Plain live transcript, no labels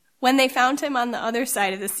When they found him on the other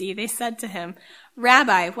side of the sea, they said to him,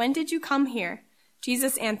 "Rabbi, when did you come here?"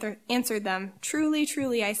 Jesus answered them, "Truly,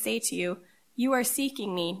 truly, I say to you, you are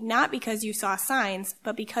seeking me, not because you saw signs,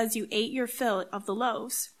 but because you ate your fill of the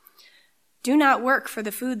loaves. Do not work for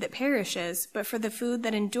the food that perishes, but for the food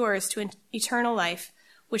that endures to eternal life,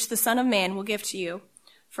 which the Son of Man will give to you.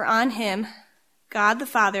 For on him God the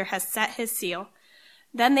Father has set his seal."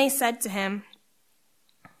 Then they said to him,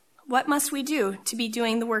 "What must we do to be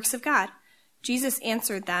doing the works of God?" Jesus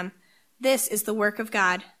answered them, "This is the work of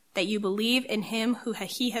God, that you believe in him who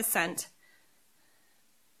he has sent."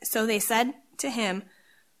 So they said to him,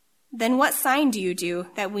 "Then what sign do you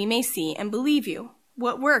do, that we may see and believe you?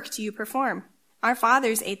 What work do you perform? Our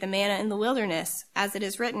fathers ate the manna in the wilderness, as it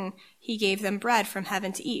is written, he gave them bread from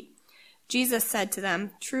heaven to eat." Jesus said to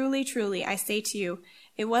them, "Truly, truly, I say to you,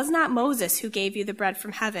 it was not Moses who gave you the bread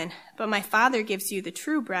from heaven, but my Father gives you the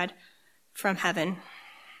true bread from heaven.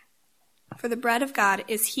 For the bread of God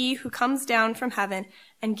is he who comes down from heaven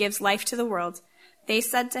and gives life to the world." They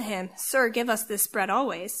said to him, "Sir, give us this bread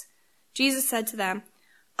always." Jesus said to them,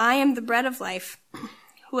 "I am the bread of life.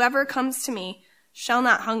 Whoever comes to me shall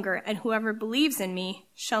not hunger, and whoever believes in me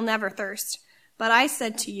shall never thirst. But I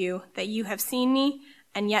said to you that you have seen me,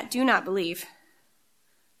 and yet do not believe.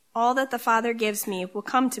 All that the Father gives me will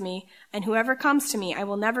come to me, and whoever comes to me I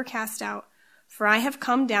will never cast out. For I have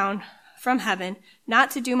come down from heaven,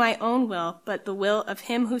 not to do my own will, but the will of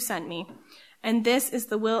him who sent me. And this is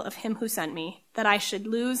the will of him who sent me, that I should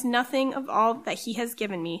lose nothing of all that he has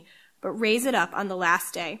given me, but raise it up on the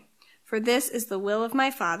last day. For this is the will of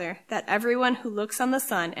my Father, that everyone who looks on the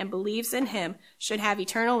Son and believes in him should have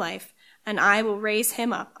eternal life, and I will raise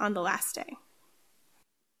him up on the last day."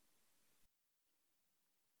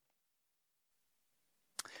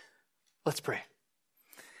 Let's pray.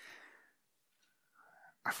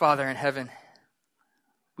 Our Father in heaven,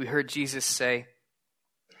 we heard Jesus say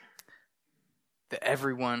that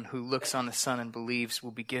everyone who looks on the Son and believes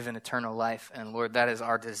will be given eternal life. And Lord, that is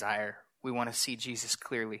our desire. We want to see Jesus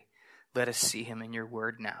clearly. Let us see him in your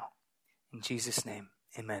word now. In Jesus' name,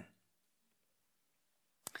 amen.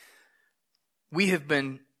 We have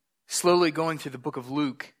been slowly going through the book of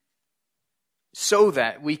Luke so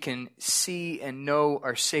that we can see and know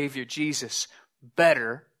our Savior Jesus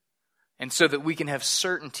better, and so that we can have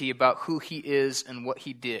certainty about who he is and what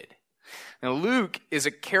he did. Now, Luke is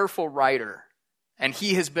a careful writer, and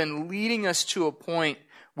he has been leading us to a point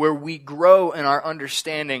where we grow in our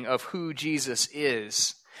understanding of who Jesus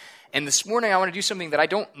is. And this morning I want to do something that I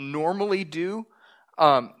don't normally do,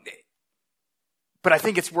 but I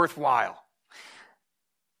think it's worthwhile.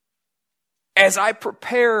 As I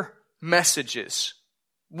prepare messages,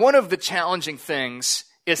 one of the challenging things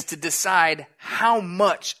is to decide how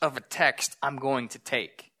much of a text I'm going to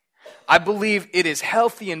take. I believe it is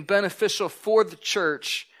healthy and beneficial for the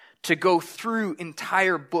church to go through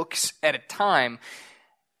entire books at a time.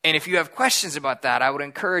 And if you have questions about that, I would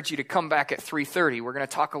encourage you to come back at 3:30. We're going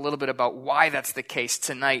to talk a little bit about why that's the case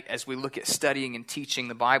tonight as we look at studying and teaching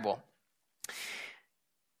the Bible.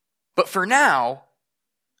 But for now,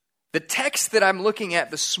 the text that I'm looking at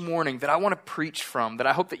this morning, that I want to preach from, that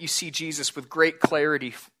I hope that you see Jesus with great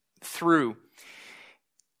clarity through,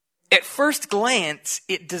 at first glance,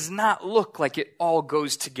 it does not look like it all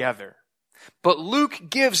goes together. But Luke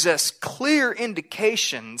gives us clear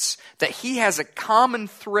indications that he has a common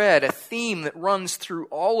thread, a theme that runs through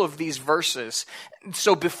all of these verses.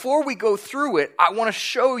 So before we go through it, I want to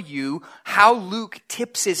show you how Luke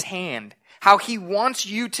tips his hand, how he wants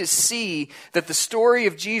you to see that the story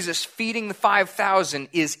of Jesus feeding the 5,000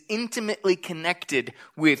 is intimately connected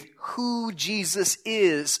with who Jesus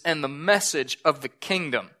is and the message of the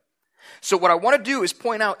kingdom. So what I want to do is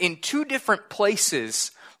point out in two different places,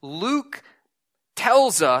 Luke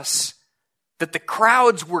tells us that the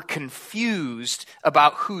crowds were confused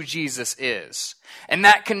about who Jesus is. And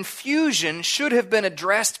that confusion should have been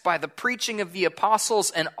addressed by the preaching of the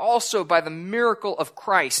apostles and also by the miracle of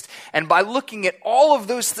Christ. And by looking at all of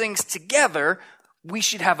those things together, we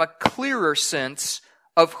should have a clearer sense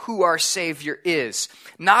of who our Savior is.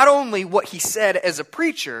 Not only what he said as a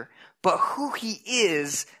preacher, but who he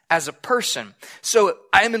is as a person. So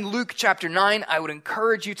I am in Luke chapter 9. I would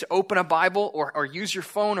encourage you to open a Bible or use your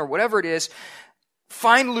phone or whatever it is.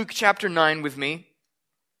 Find Luke chapter 9 with me.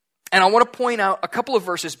 And I want to point out a couple of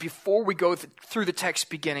verses before we go through the text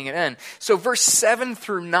beginning and end. So verse 7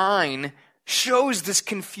 through 9 shows this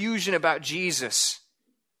confusion about Jesus.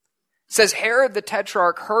 It says, Herod the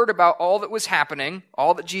Tetrarch heard about all that was happening,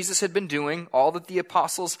 all that Jesus had been doing, all that the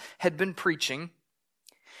apostles had been preaching.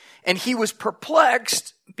 And he was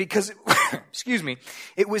perplexed because excuse me,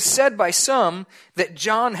 it was said by some that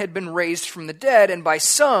John had been raised from the dead, and by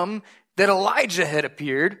some that Elijah had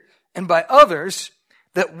appeared, and by others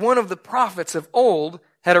that one of the prophets of old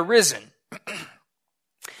had arisen.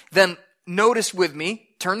 Then notice with me,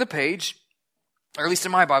 turn the page, or at least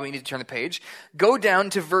in my Bible you need to turn the page, go down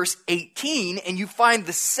to verse 18 and you find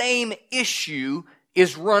the same issue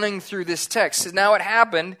is running through this text. So now it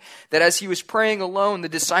happened that as he was praying alone, the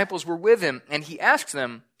disciples were with him, and he asked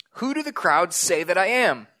them, "Who do the crowds say that I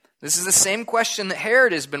am?" This is the same question that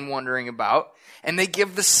Herod has been wondering about, and they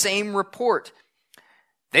give the same report.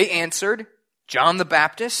 They answered, "John the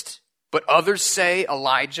Baptist, but others say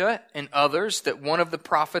Elijah, and others that one of the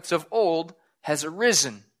prophets of old has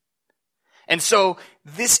arisen." And so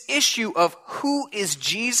this issue of who is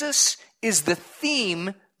Jesus is the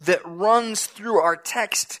theme that runs through our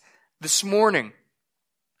text this morning.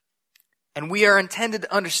 And we are intended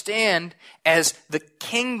to understand, as the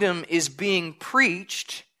kingdom is being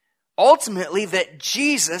preached, ultimately that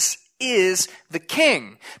Jesus is the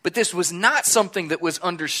king. But this was not something that was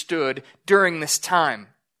understood during this time.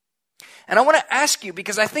 And I want to ask you,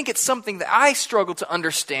 because I think it's something that I struggle to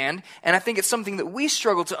understand, and I think it's something that we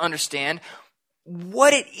struggle to understand,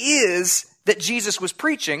 what it is that Jesus was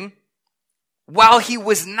preaching while he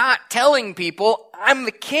was not telling people, "I'm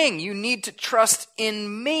the king, you need to trust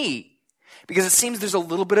in me." Because it seems there's a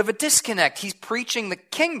little bit of a disconnect. He's preaching the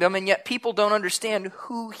kingdom, and yet people don't understand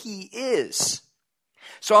who he is.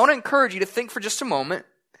 So I want to encourage you to think for just a moment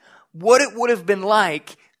what it would have been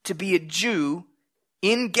like to be a Jew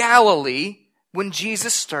in Galilee when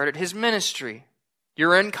Jesus started his ministry.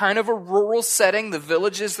 You're in kind of a rural setting. The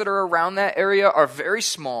villages that are around that area are very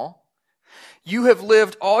small. You have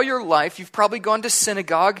lived all your life. You've probably gone to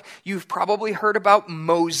synagogue. You've probably heard about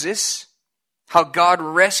Moses, how God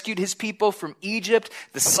rescued his people from Egypt,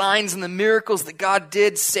 the signs and the miracles that God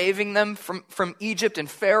did saving them from Egypt and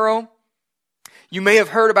Pharaoh. You may have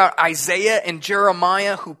heard about Isaiah and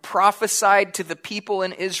Jeremiah, who prophesied to the people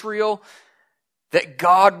in Israel that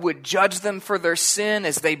God would judge them for their sin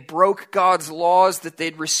as they broke God's laws that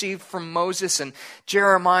they'd received from Moses. And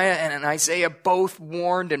Jeremiah and Isaiah both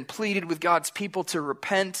warned and pleaded with God's people to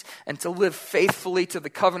repent and to live faithfully to the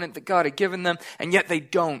covenant that God had given them, and yet they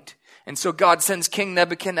don't. And so God sends King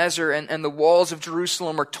Nebuchadnezzar, and the walls of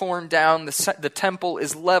Jerusalem are torn down, the temple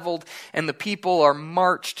is leveled, and the people are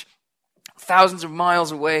marched thousands of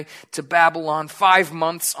miles away to Babylon, 5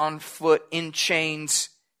 months on foot in chains.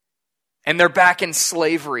 And they're back in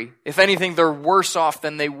slavery. If anything, they're worse off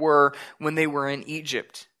than they were when they were in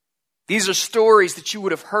Egypt. These are stories that you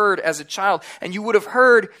would have heard as a child. And you would have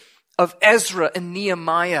heard of Ezra and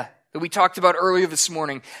Nehemiah that we talked about earlier this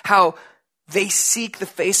morning. How they seek the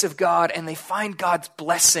face of God and they find God's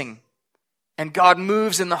blessing. And God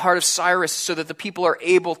moves in the heart of Cyrus so that the people are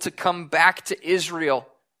able to come back to Israel.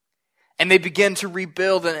 And they begin to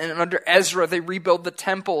rebuild, and under Ezra, they rebuild the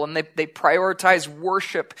temple, and they prioritize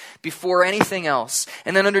worship before anything else.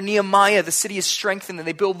 And then under Nehemiah, the city is strengthened, and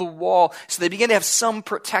they build the wall. So they begin to have some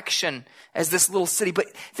protection as this little city,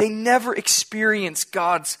 but they never experience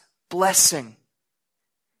God's blessing.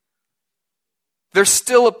 They're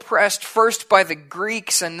still oppressed, first by the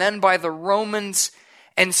Greeks and then by the Romans.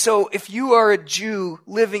 And so if you are a Jew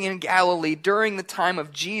living in Galilee during the time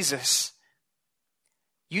of Jesus,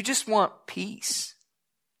 you just want peace.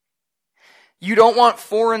 You don't want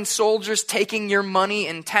foreign soldiers taking your money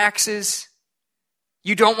and taxes.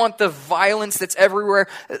 You don't want the violence that's everywhere.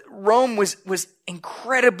 Rome was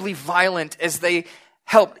incredibly violent as they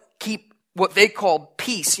helped keep what they called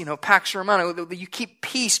peace, Pax Romana. You keep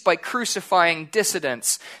peace by crucifying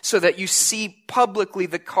dissidents so that you see publicly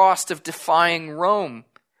the cost of defying Rome.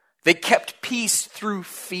 They kept peace through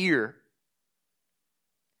fear.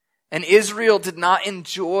 And Israel did not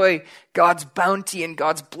enjoy God's bounty and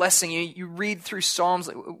God's blessing. You read through Psalms,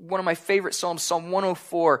 one of my favorite Psalms, Psalm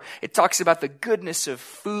 104. It talks about the goodness of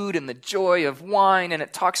food and the joy of wine, and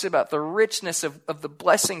it talks about the richness of the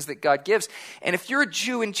blessings that God gives. And if you're a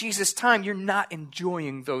Jew in Jesus' time, you're not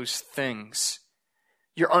enjoying those things.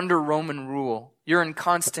 You're under Roman rule. You're in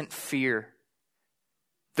constant fear.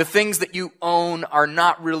 The things that you own are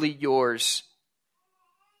not really yours.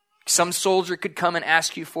 Some soldier could come and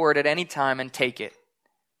ask you for it at any time and take it.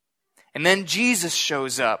 And then Jesus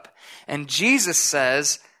shows up, and Jesus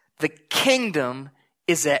says, the kingdom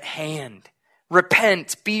is at hand.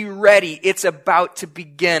 Repent, be ready, it's about to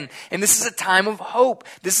begin. And this is a time of hope.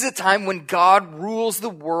 This is a time when God rules the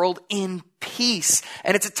world in peace.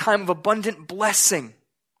 And it's a time of abundant blessing.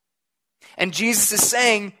 And Jesus is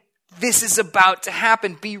saying, This is about to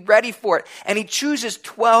happen. Be ready for it. And he chooses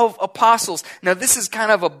 12 apostles. Now, this is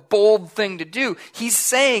kind of a bold thing to do. He's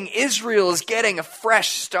saying Israel is getting a fresh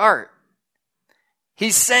start.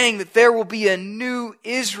 He's saying that there will be a new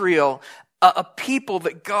Israel, a people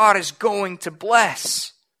that God is going to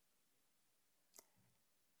bless.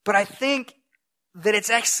 But I think that it's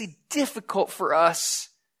actually difficult for us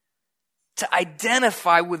to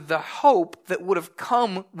identify with the hope that would have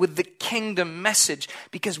come with the kingdom message,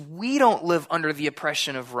 because we don't live under the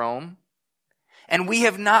oppression of Rome, and we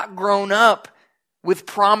have not grown up with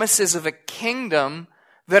promises of a kingdom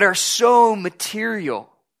that are so material.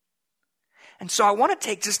 And so I want to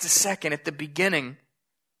take just a second at the beginning,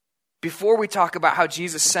 before we talk about how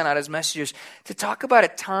Jesus sent out his messengers, to talk about a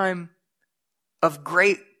time of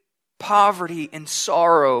great poverty and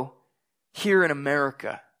sorrow here in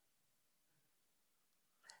America.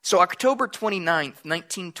 So October 29th,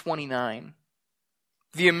 1929,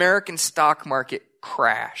 the American stock market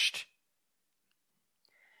crashed.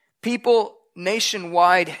 People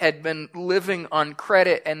nationwide had been living on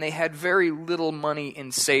credit, and they had very little money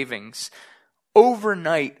in savings.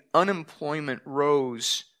 Overnight, unemployment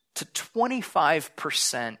rose to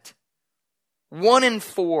 25%. 1 in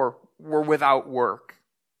 4 were without work.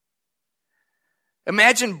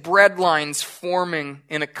 Imagine bread lines forming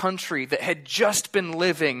in a country that had just been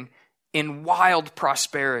living in wild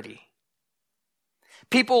prosperity.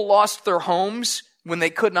 People lost their homes when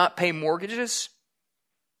they could not pay mortgages.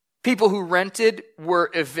 People who rented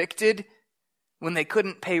were evicted when they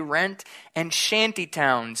couldn't pay rent. And shanty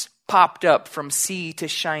towns popped up from sea to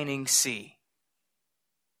shining sea.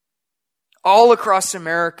 All across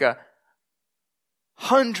America,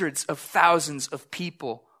 hundreds of thousands of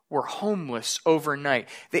people were homeless overnight.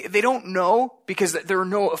 They don't know because there are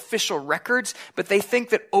no official records, but they think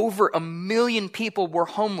that over 1 million people were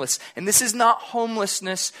homeless. And this is not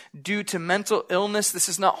homelessness due to mental illness. This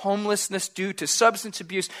is not homelessness due to substance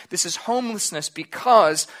abuse. This is homelessness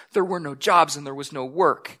because there were no jobs and there was no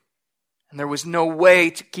work. And there was no way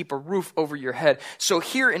to keep a roof over your head. So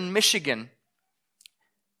here in Michigan,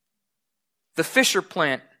 the Fisher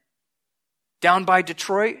plant down by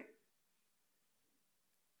Detroit,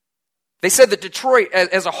 they said that Detroit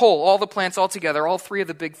as a whole, all the plants all together, all 3 of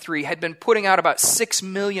the big 3, had been putting out about 6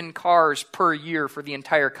 million cars per year for the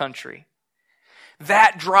entire country.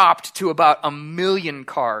 That dropped to about 1 million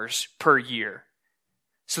cars per year.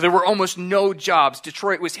 So there were almost no jobs.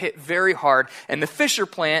 Detroit was hit very hard, and the Fisher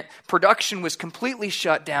plant production was completely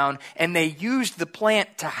shut down, and they used the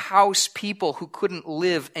plant to house people who couldn't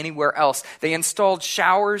live anywhere else. They installed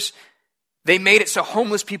showers. They made it so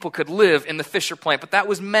homeless people could live in the Fisher plant, but that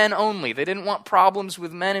was men only. They didn't want problems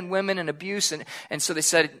with men and women and abuse, and so they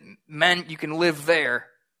said, men, you can live there.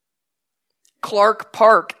 Clark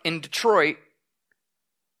Park in Detroit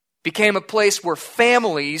became a place where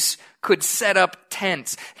families could set up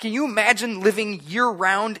tents. Can you imagine living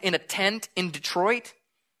year-round in a tent in Detroit?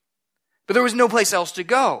 But there was no place else to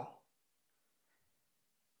go.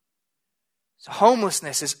 So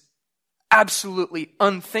homelessness is absolutely,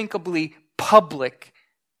 unthinkably public.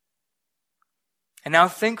 And now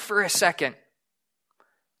think for a second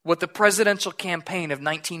what the presidential campaign of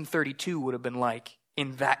 1932 would have been like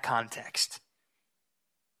in that context.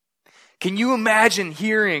 Can you imagine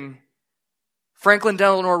hearing Franklin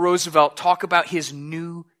Delano Roosevelt talk about his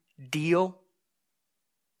New Deal?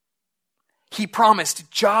 He promised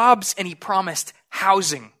jobs and he promised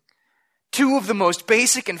housing. 2 of the most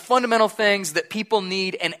basic and fundamental things that people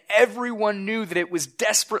need, and everyone knew that it was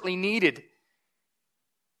desperately needed.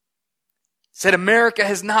 Said America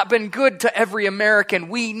has not been good to every American.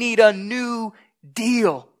 We need a new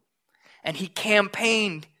deal. And he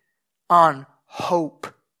campaigned on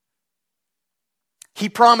hope. He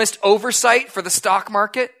promised oversight for the stock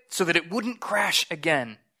market so that it wouldn't crash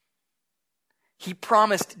again. He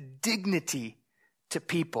promised dignity to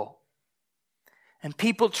people. And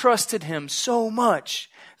people trusted him so much,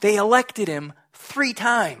 they elected him 3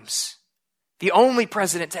 times. The only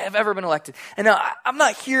president to have ever been elected. And now, I'm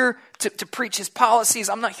not here to preach his policies.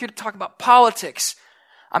 I'm not here to talk about politics.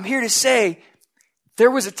 I'm here to say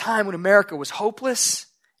there was a time when America was hopeless,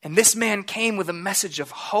 and this man came with a message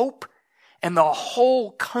of hope, and the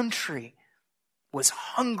whole country was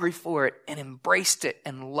hungry for it and embraced it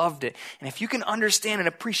and loved it. And if you can understand and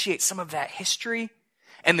appreciate some of that history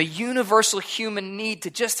and the universal human need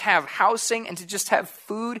to just have housing and to just have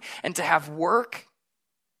food and to have work,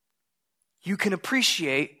 you can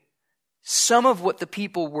appreciate some of what the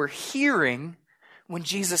people were hearing when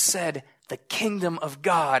Jesus said, the kingdom of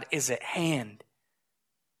God is at hand.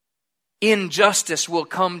 Injustice will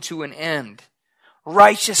come to an end.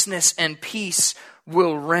 Righteousness and peace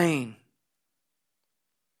will reign.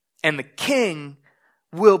 And the king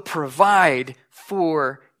will provide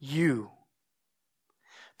for you.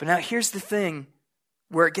 But now here's the thing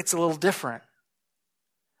where it gets a little different,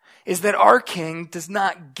 is that our king does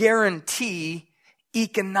not guarantee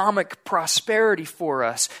economic prosperity for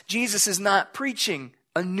us. Jesus is not preaching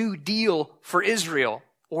a new deal for Israel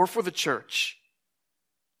or for the church.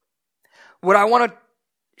 What I want to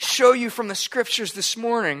show you from the scriptures this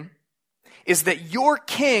morning is that your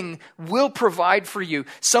king will provide for you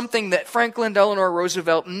something that Franklin Delano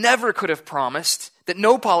Roosevelt never could have promised, that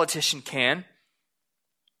no politician can.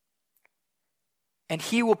 And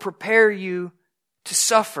he will prepare you to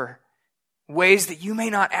suffer ways that you may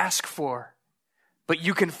not ask for, but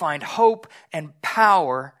you can find hope and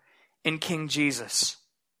power in King Jesus.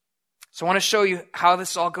 So I want to show you how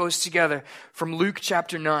this all goes together from Luke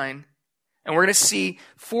chapter 9. And we're going to see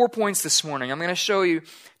 4 points this morning. I'm going to show you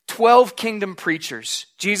 12 kingdom preachers.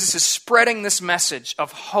 Jesus is spreading this message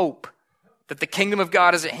of hope that the kingdom of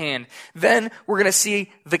God is at hand. Then we're going to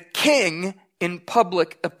see the king in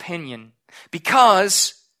public opinion,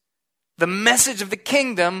 because the message of the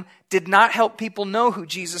kingdom did not help people know who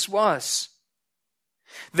Jesus was.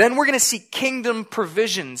 Then we're going to see kingdom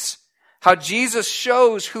provisions, how Jesus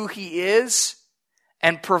shows who he is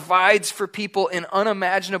and provides for people in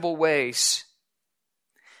unimaginable ways.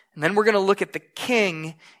 And then we're going to look at the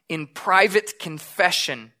king in private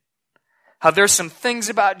confession, how there's some things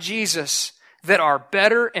about Jesus that are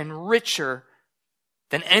better and richer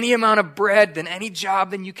than any amount of bread, than any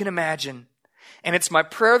job than you can imagine. And it's my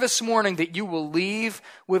prayer this morning that you will leave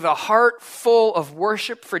with a heart full of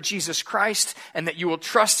worship for Jesus Christ, and that you will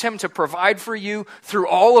trust him to provide for you through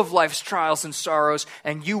all of life's trials and sorrows,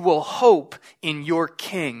 and you will hope in your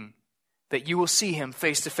king, that you will see him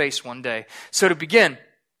face to face one day. So to begin,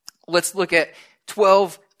 let's look at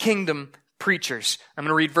 12 kingdom preachers. I'm going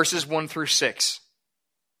to read verses 1 through 6.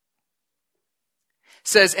 It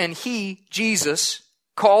says, "And he, Jesus,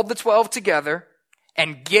 called the 12 together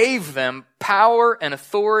and gave them power and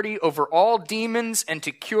authority over all demons and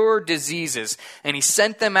to cure diseases. And he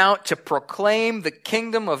sent them out to proclaim the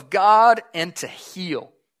kingdom of God and to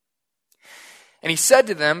heal. And he said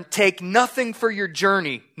to them, 'Take nothing for your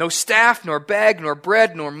journey, no staff, nor bag, nor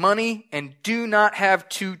bread, nor money, and do not have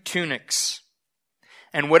 2 tunics.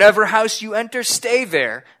 And whatever house you enter, stay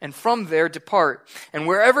there, and from there depart. And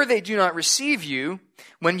wherever they do not receive you,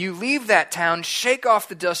 when you leave that town, shake off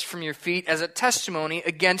the dust from your feet as a testimony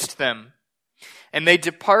against them.' And they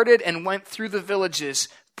departed and went through the villages,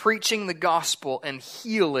 preaching the gospel and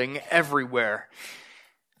healing everywhere."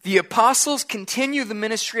 The apostles continue the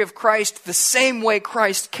ministry of Christ the same way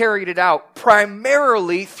Christ carried it out,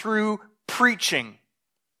 primarily through preaching.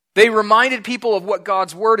 They reminded people of what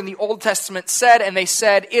God's word in the Old Testament said, and they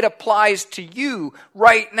said, it applies to you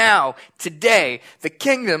right now, today. The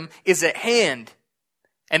kingdom is at hand.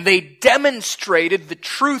 And they demonstrated the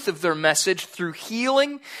truth of their message through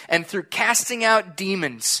healing and through casting out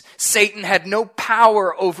demons. Satan had no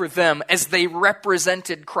power over them as they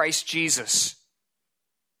represented Christ Jesus.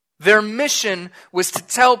 Their mission was to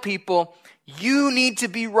tell people, you need to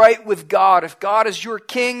be right with God. If God is your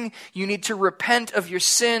king, you need to repent of your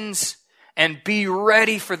sins and be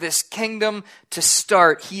ready for this kingdom to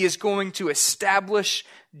start. He is going to establish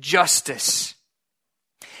justice.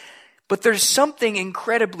 But there's something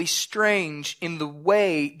incredibly strange in the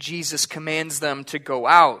way Jesus commands them to go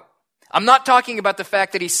out. I'm not talking about the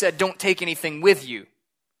fact that he said, don't take anything with you.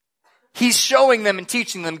 He's showing them and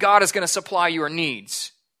teaching them God is going to supply your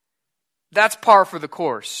needs. That's par for the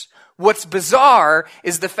course. What's bizarre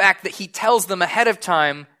is the fact that he tells them ahead of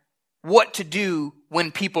time what to do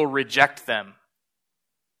when people reject them.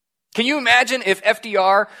 Can you imagine if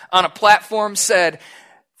FDR on a platform said,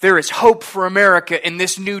 there is hope for America in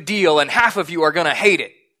this New Deal and half of you are going to hate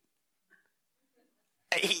it?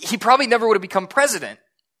 He probably never would have become president.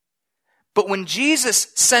 But when Jesus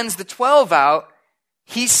sends the 12 out,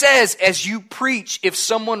 he says, as you preach, if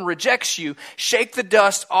someone rejects you, shake the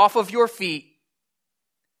dust off of your feet.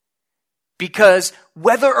 Because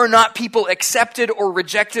whether or not people accepted or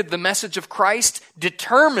rejected the message of Christ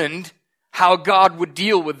determined how God would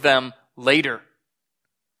deal with them later.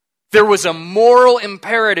 There was a moral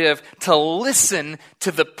imperative to listen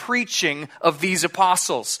to the preaching of these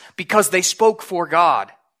apostles because they spoke for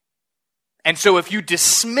God. And so if you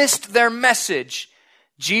dismissed their message,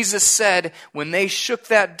 Jesus said when they shook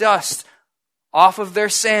that dust off of their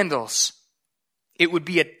sandals, it would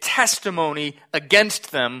be a testimony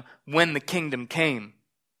against them when the kingdom came.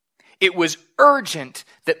 It was urgent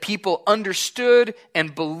that people understood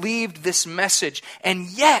and believed this message. And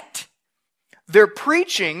yet, their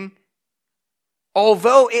preaching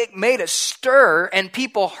although it made a stir and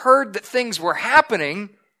people heard that things were happening,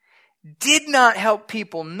 did not help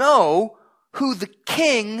people know who the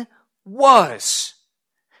king was.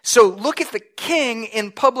 So look at the king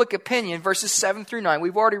in public opinion, verses 7 through 9.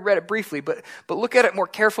 We've already read it briefly, but look at it more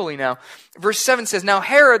carefully now. Verse 7 says, "Now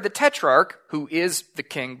Herod the Tetrarch," who is the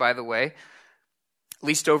king, by the way, at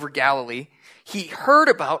least over Galilee, he heard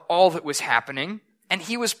about all that was happening, and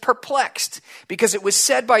he was perplexed, because it was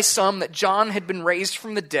said by some that John had been raised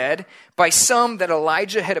from the dead, by some that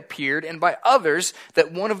Elijah had appeared, and by others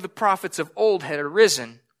that one of the prophets of old had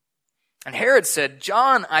arisen. And Herod said,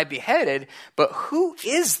 "John I beheaded, but who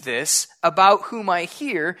is this about whom I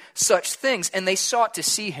hear such things?" And they sought to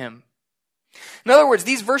see him. In other words,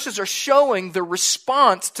 these verses are showing the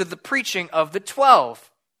response to the preaching of the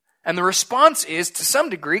 12. And the response is, to some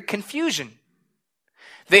degree, confusion.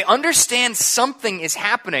 They understand something is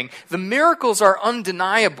happening. The miracles are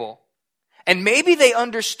undeniable. And maybe they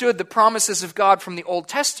understood the promises of God from the Old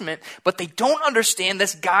Testament, but they don't understand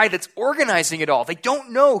this guy that's organizing it all. They don't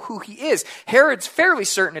know who he is. Herod's fairly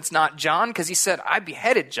certain it's not John because he said, "I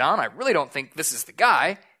beheaded John. I really don't think this is the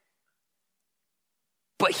guy."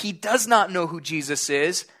 But he does not know who Jesus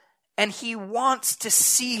is, and he wants to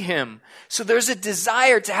see him. So there's a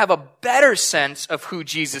desire to have a better sense of who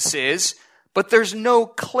Jesus is, but there's no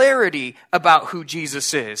clarity about who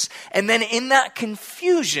Jesus is. And then in that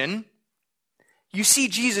confusion, you see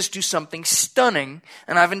Jesus do something stunning,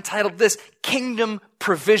 and I've entitled this, Kingdom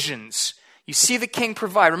Provisions. You see the king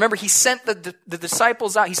provide. Remember, he sent the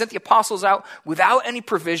disciples out, he sent the apostles out without any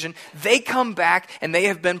provision. They come back, and they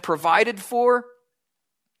have been provided for.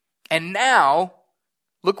 And now,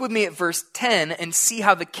 look with me at verse 10 and see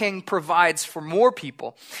how the king provides for more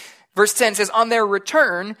people. Verse 10 says, "On their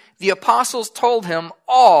return, the apostles told him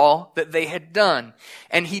all that they had done.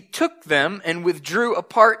 And he took them and withdrew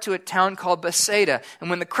apart to a town called Bethsaida. And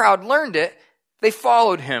when the crowd learned it, they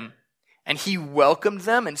followed him. And he welcomed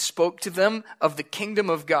them and spoke to them of the kingdom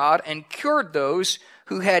of God and cured those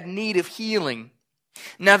who had need of healing.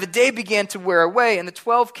 Now the day began to wear away, and the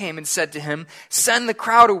 12 came and said to him, 'Send the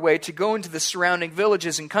crowd away to go into the surrounding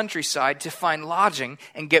villages and countryside to find lodging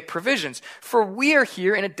and get provisions, for we are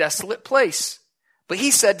here in a desolate place.' But he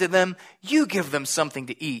said to them, 'You give them something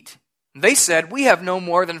to eat.' And they said, 'We have no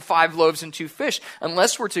more than 5 loaves and 2 fish,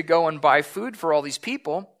 unless we're to go and buy food for all these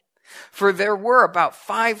people.' For there were about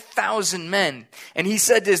 5,000 men. And he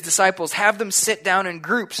said to his disciples, 'Have them sit down in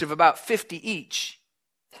groups of about 50 each.'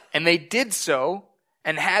 And they did so,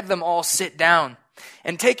 and had them all sit down.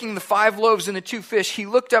 And taking the 5 loaves and the 2 fish, he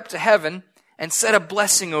looked up to heaven and said a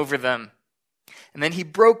blessing over them. And then he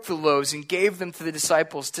broke the loaves and gave them to the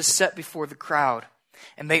disciples to set before the crowd.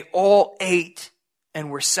 And they all ate and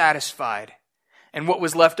were satisfied. And what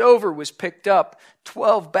was left over was picked up,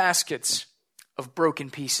 12 baskets of broken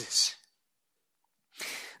pieces."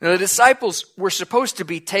 Now the disciples were supposed to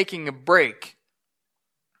be taking a break.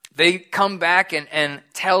 They come back and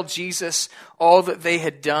tell Jesus all that they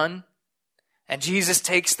had done. And Jesus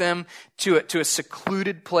takes them to a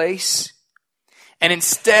secluded place. And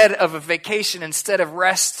instead of a vacation, instead of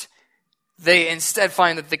rest, they instead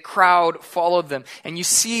find that the crowd followed them. And you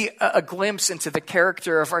see a glimpse into the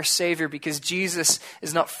character of our Savior, because Jesus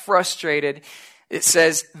is not frustrated. It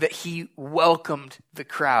says that he welcomed the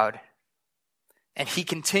crowd. And he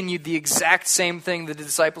continued the exact same thing that the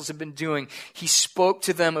disciples had been doing. He spoke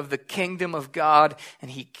to them of the kingdom of God,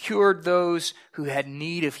 and he cured those who had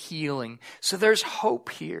need of healing. So there's hope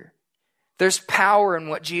here. There's power in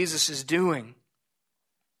what Jesus is doing.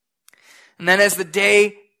 And then as the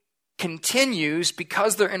day continues,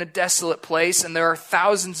 because they're in a desolate place and there are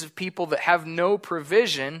thousands of people that have no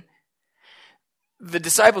provision, the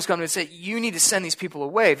disciples come to him and say, "You need to send these people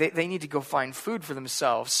away. They need to go find food for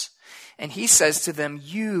themselves." And he says to them,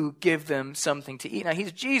 "You give them something to eat." Now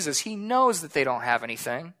he's Jesus. He knows that they don't have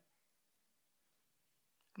anything.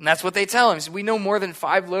 And that's what they tell him. He says, "We know more than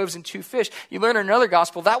 5 loaves and 2 fish." You learn in another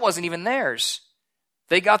gospel, that wasn't even theirs.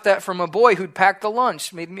 They got that from a boy who'd packed the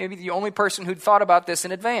lunch. Maybe the only person who'd thought about this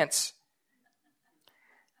in advance.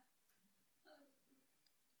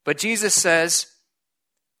 But Jesus says,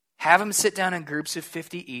 have them sit down in groups of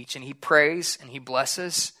 50 each, and he prays and he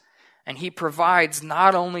blesses. And he provides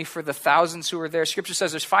not only for the thousands who are there. Scripture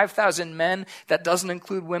says there's 5,000 men. That doesn't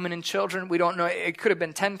include women and children. We don't know. It could have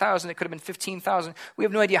been 10,000. It could have been 15,000. We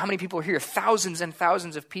have no idea how many people are here. Thousands and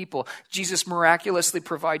thousands of people Jesus miraculously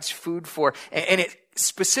provides food for. And it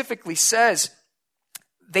specifically says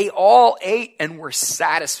they all ate and were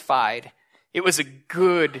satisfied. It was a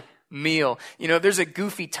good meal. You know, there's a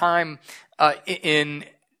goofy time in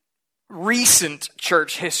recent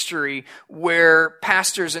church history where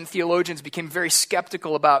pastors and theologians became very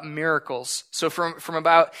skeptical about miracles. So from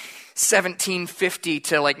about 1750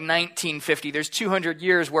 to like 1950, there's 200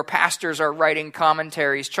 years where pastors are writing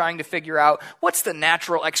commentaries trying to figure out what's the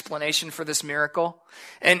natural explanation for this miracle.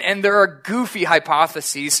 And there are goofy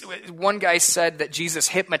hypotheses. One guy said that Jesus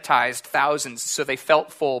hypnotized thousands so they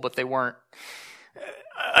felt full but they weren't.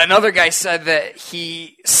 Another guy said that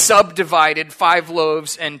he subdivided 5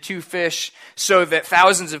 loaves and 2 fish so that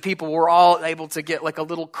thousands of people were all able to get like a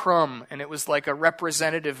little crumb, and it was like a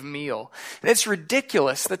representative meal. And it's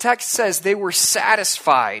ridiculous. The text says they were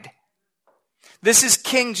satisfied. This is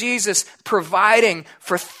King Jesus providing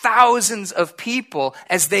for thousands of people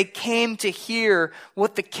as they came to hear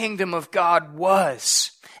what the kingdom of God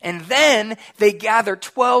was. And then they gather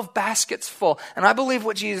 12 baskets full. And I believe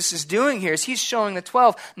what Jesus is doing here is he's showing the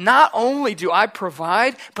 12, not only do I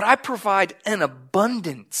provide, but I provide an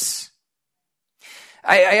abundance.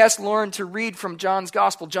 I asked Lauren to read from John's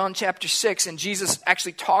Gospel, John chapter 6, and Jesus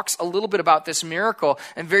actually talks a little bit about this miracle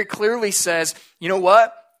and very clearly says, you know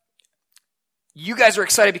what? You guys are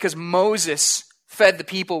excited because Moses fed the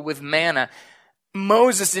people with manna.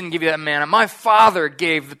 Moses didn't give you that manna. My Father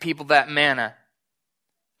gave the people that manna.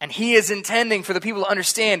 And he is intending for the people to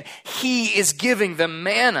understand he is giving them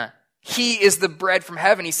manna. He is the bread from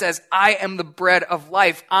heaven. He says, I am the bread of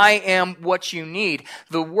life. I am what you need.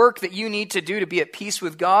 The work that you need to do to be at peace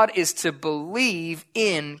with God is to believe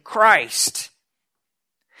in Christ.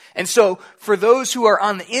 And so for those who are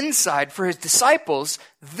on the inside, for his disciples,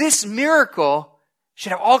 this miracle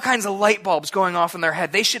should have all kinds of light bulbs going off in their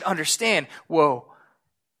head. They should understand, whoa,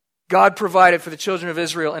 God provided for the children of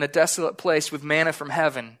Israel in a desolate place with manna from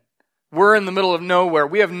heaven. We're in the middle of nowhere.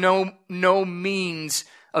 We have no means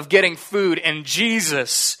of getting food, and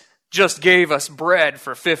Jesus just gave us bread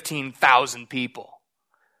for 15,000 people.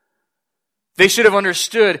 They should have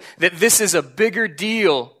understood that this is a bigger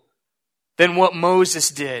deal than what Moses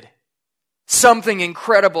did. Something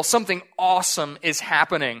incredible, something awesome is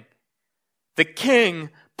happening. The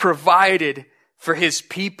king provided for his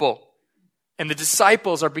people. And the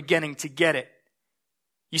disciples are beginning to get it.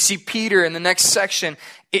 You see Peter in the next section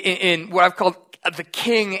in what I've called the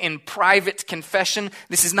king in private confession.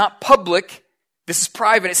 This is not public. This is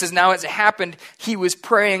private. It says, now as it happened, he was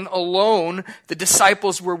praying alone. The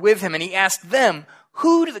disciples were with him, and he asked them,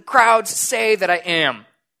 who do the crowds say that I am?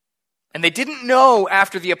 And they didn't know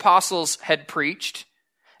after the apostles had preached.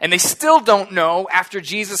 And they still don't know after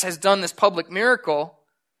Jesus has done this public miracle.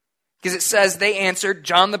 Because it says they answered,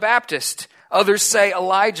 John the Baptist. Others say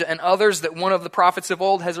Elijah, and others that one of the prophets of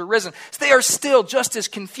old has arisen. So they are still just as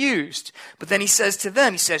confused. But then he says to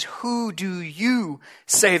them, he says, who do you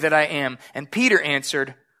say that I am? And Peter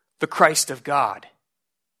answered, the Christ of God.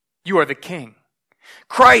 You are the king.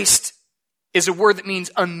 Christ is a word that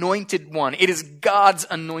means anointed one. It is God's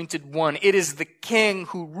anointed one. It is the king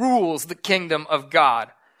who rules the kingdom of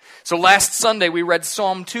God. So last Sunday we read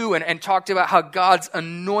Psalm 2 and talked about how God's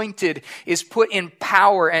anointed is put in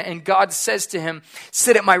power, and God says to him,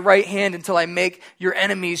 sit at my right hand until I make your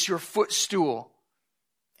enemies your footstool.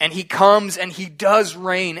 And he comes and he does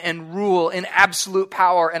reign and rule in absolute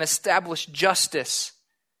power and establish justice.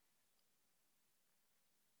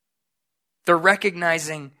 They're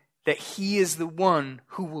recognizing that he is the one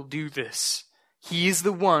who will do this. He is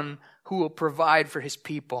the one who will provide for his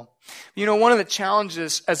people. You know, one of the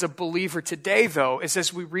challenges as a believer today, though, is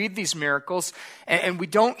as we read these miracles and we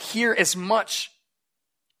don't hear as much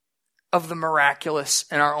of the miraculous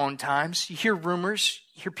in our own times. You hear rumors,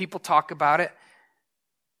 you hear people talk about it.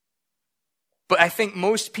 But I think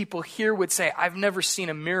most people here would say, I've never seen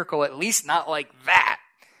a miracle, at least not like that.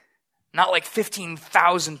 Not like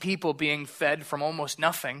 15,000 people being fed from almost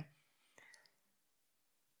nothing.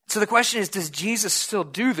 So the question is, does Jesus still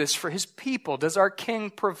do this for his people? Does our king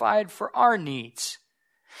provide for our needs?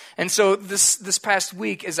 And so this past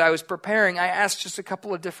week, as I was preparing, I asked just a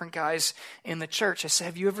couple of different guys in the church. I said,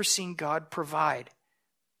 have you ever seen God provide?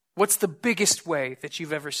 What's the biggest way that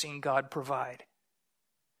you've ever seen God provide?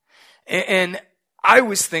 And I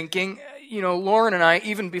was thinking, you know, Lauren and I,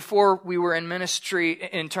 even before we were in ministry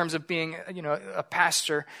in terms of being, you know, a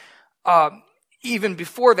pastor, even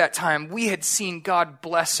before that time, we had seen God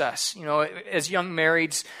bless us. You know, as young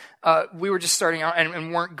marrieds, we were just starting out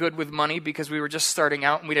and weren't good with money because we were just starting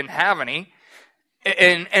out and we didn't have any.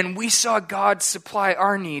 And we saw God supply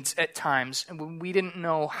our needs at times, and we didn't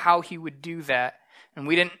know how he would do that. And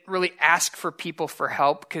we didn't really ask for people for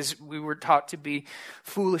help because we were taught to be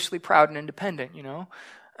foolishly proud and independent, you know.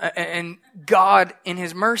 And God, in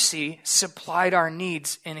his mercy, supplied our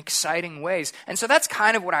needs in exciting ways. And so that's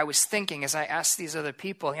kind of what I was thinking as I asked these other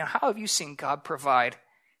people, how have you seen God provide?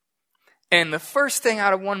 And the first thing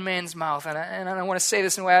out of one man's mouth, and I don't want to say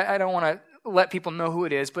this in a way, I don't want to let people know who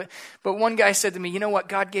it is, but one guy said to me, you know what,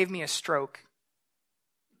 God gave me a stroke.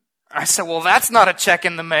 I said, well, that's not a check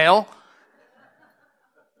in the mail.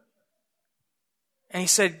 And he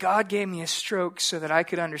said, God gave me a stroke so that I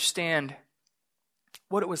could understand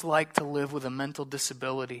what it was like to live with a mental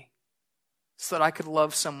disability, so that I could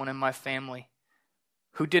love someone in my family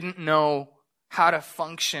who didn't know how to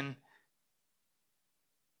function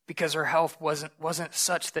because her health wasn't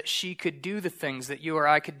such that she could do the things that you or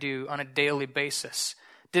I could do on a daily basis.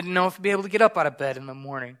 Didn't know if he'd be able to get up out of bed in the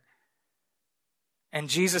morning. And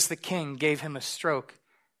Jesus the King gave him a stroke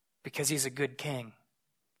because he's a good king.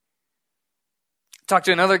 Talked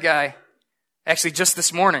to another guy, actually just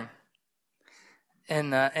this morning,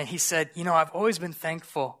 and he said, I've always been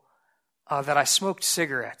thankful that I smoked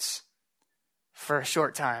cigarettes for a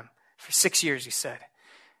short time, for 6 years, he said,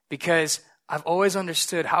 because I've always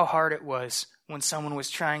understood how hard it was when someone was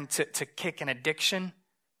trying to kick an addiction.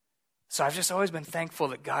 So I've just always been thankful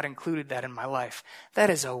that God included that in my life. That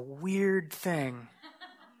is a weird thing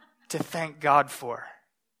to thank God for.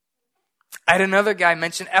 I had another guy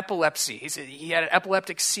mention epilepsy. He said he had an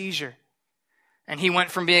epileptic seizure. And he went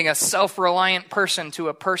from being a self-reliant person to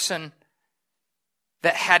a person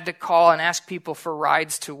that had to call and ask people for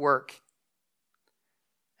rides to work.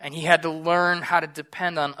 And he had to learn how to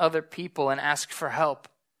depend on other people and ask for help.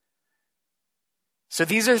 So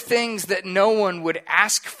these are things that no one would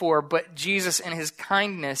ask for, but Jesus in his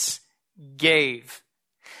kindness gave.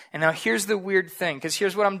 And now here's the weird thing, because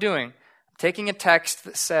here's what I'm doing. I'm taking a text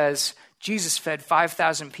that says, Jesus fed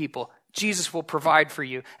 5,000 people. Jesus will provide for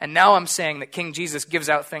you. And now I'm saying that King Jesus gives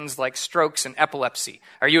out things like strokes and epilepsy.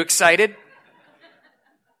 Are you excited?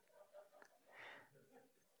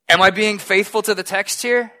 Am I being faithful to the text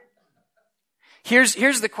here? Here's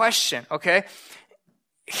the question, okay?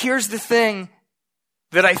 Here's the thing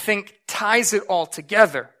that I think ties it all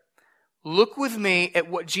together. Look with me at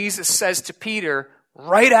what Jesus says to Peter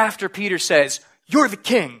right after Peter says, you're the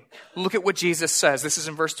king. Look at what Jesus says. This is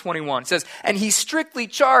in verse 21. It says, and he strictly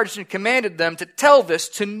charged and commanded them to tell this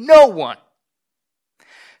to no one,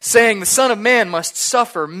 saying, the Son of Man must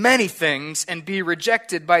suffer many things and be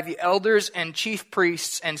rejected by the elders and chief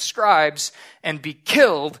priests and scribes and be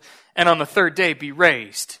killed, and on the third day be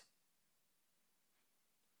raised.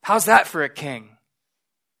 How's that for a king?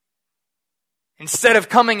 Instead of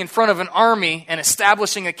coming in front of an army and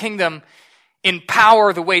establishing a kingdom in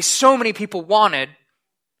power the way so many people wanted,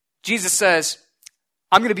 Jesus says,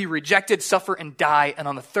 I'm going to be rejected, suffer, and die, and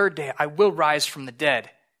on the third day I will rise from the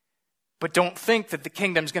dead. But don't think that the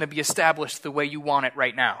kingdom's going to be established the way you want it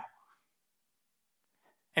right now.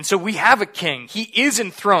 And so we have a king. He is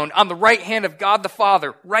enthroned on the right hand of God the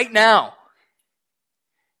Father right now.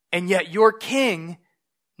 And yet your king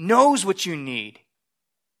knows what you need.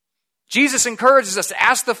 Jesus encourages us to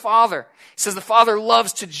ask the Father. He says the Father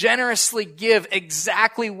loves to generously give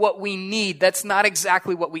exactly what we need. That's not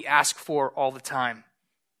exactly what we ask for all the time.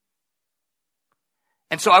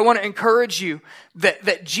 And so I want to encourage you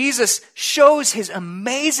that Jesus shows his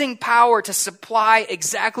amazing power to supply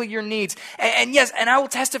exactly your needs. And yes, and I will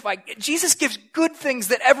testify, Jesus gives good things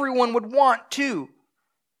that everyone would want too.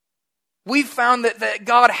 We've found that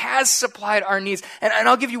God has supplied our needs. And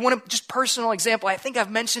I'll give you one just personal example. I think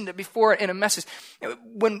I've mentioned it before in a message.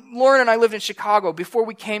 When Lauren and I lived in Chicago, before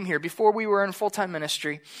we came here, before we were in full-time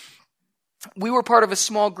ministry, we were part of a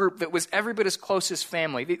small group that was every bit as close as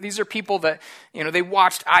family. These are people that, they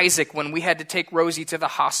watched Isaac when we had to take Rosie to the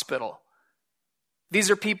hospital.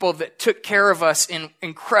 These are people that took care of us in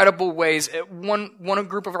incredible ways. One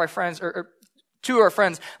group of our friends, or two of our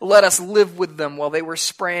friends, let us live with them while they were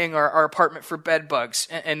spraying our apartment for bed bugs.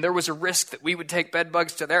 And there was a risk that we would take bed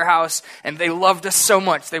bugs to their house, and they loved us so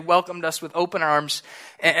much. They welcomed us with open arms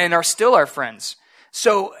and are still our friends.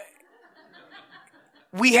 So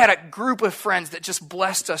we had a group of friends that just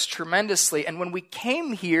blessed us tremendously. And when we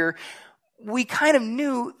came here, we kind of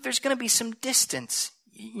knew there's going to be some distance.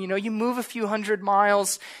 You move a few hundred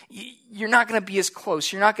miles, you're not going to be as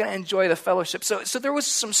close. You're not going to enjoy the fellowship. So there was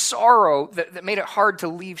some sorrow that made it hard to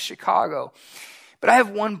leave Chicago. But I have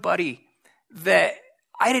one buddy that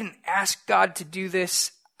I didn't ask God to do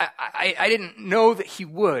this. I didn't know that he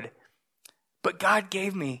would. But God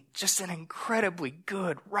gave me just an incredibly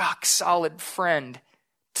good, rock-solid friend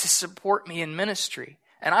to support me in ministry.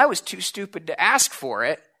 And I was too stupid to ask for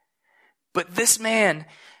it. But this man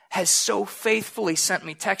has so faithfully sent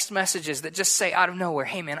me text messages that just say out of nowhere,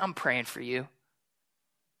 hey man, I'm praying for you.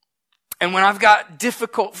 And when I've got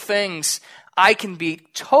difficult things, I can be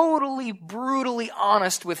totally, brutally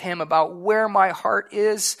honest with him about where my heart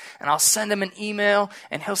is. And I'll send him an email,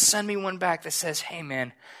 and he'll send me one back that says, hey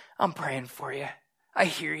man, I'm praying for you. I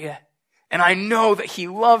hear you. And I know that he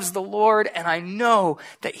loves the Lord, and I know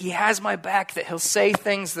that he has my back, that he'll say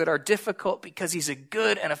things that are difficult because he's a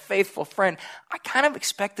good and a faithful friend. I kind of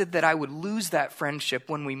expected that I would lose that friendship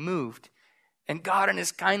when we moved. And God in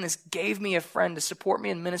his kindness gave me a friend to support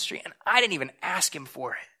me in ministry, and I didn't even ask him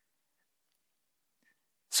for it.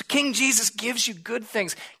 So King Jesus gives you good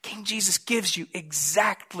things. King Jesus gives you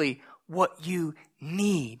exactly what you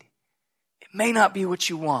need. It may not be what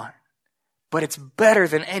you want, but it's better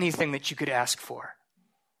than anything that you could ask for.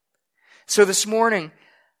 So this morning,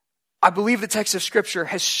 I believe the text of Scripture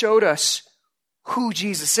has showed us who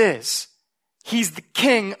Jesus is. He's the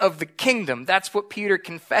King of the kingdom. That's what Peter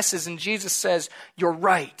confesses, and Jesus says, you're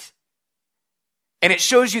right. And it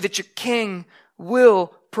shows you that your King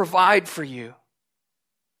will provide for you.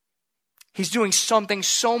 He's doing something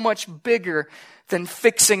so much bigger than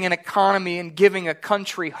fixing an economy and giving a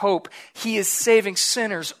country hope. He is saving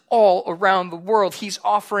sinners all around the world. He's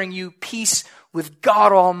offering you peace with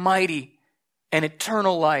God Almighty and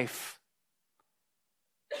eternal life.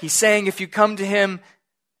 He's saying if you come to him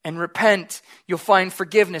and repent, you'll find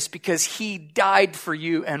forgiveness because he died for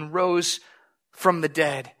you and rose from the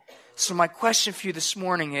dead. So my question for you this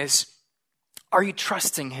morning is, are you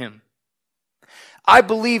trusting him? I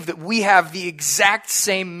believe that we have the exact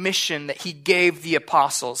same mission that he gave the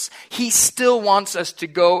apostles. He still wants us to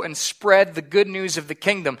go and spread the good news of the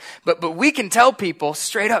kingdom. But we can tell people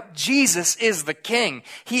straight up, Jesus is the King.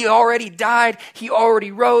 He already died. He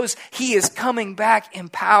already rose. He is coming back in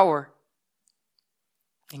power.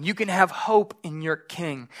 And you can have hope in your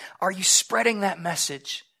King. Are you spreading that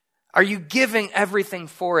message? Are you giving everything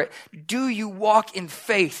for it? Do you walk in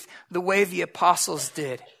faith the way the apostles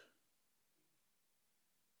did?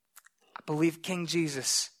 I believe King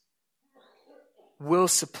Jesus will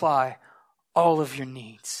supply all of your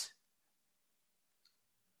needs.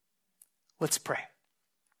 Let's pray.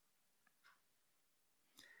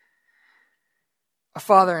 Our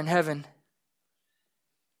Father in heaven,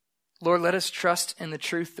 Lord, let us trust in the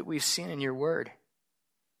truth that we've seen in your word.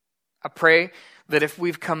 I pray that if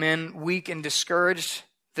we've come in weak and discouraged,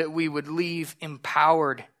 that we would leave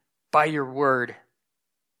empowered by your word,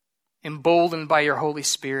 emboldened by your Holy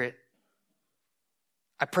Spirit.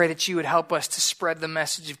 I pray that you would help us to spread the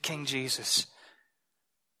message of King Jesus,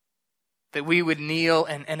 that we would kneel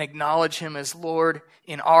and acknowledge him as Lord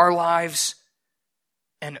in our lives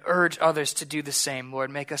and urge others to do the same.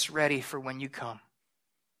 Lord, make us ready for when you come.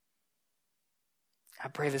 I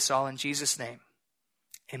pray this all in Jesus' name.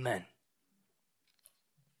 Amen.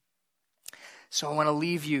 So I want to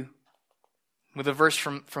leave you with a verse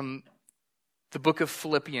from the book of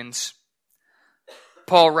Philippians.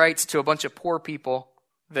 Paul writes to a bunch of poor people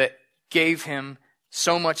that gave him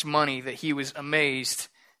so much money that he was amazed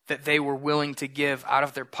that they were willing to give out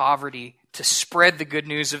of their poverty to spread the good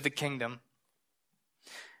news of the kingdom.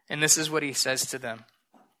 And this is what he says to them.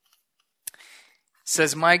 He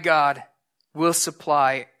says, "My God will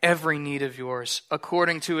supply every need of yours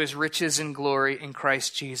according to his riches and glory in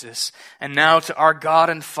Christ Jesus. And now to our God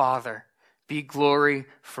and Father be glory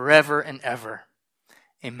forever and ever.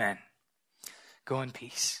 Amen." Go in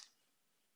peace.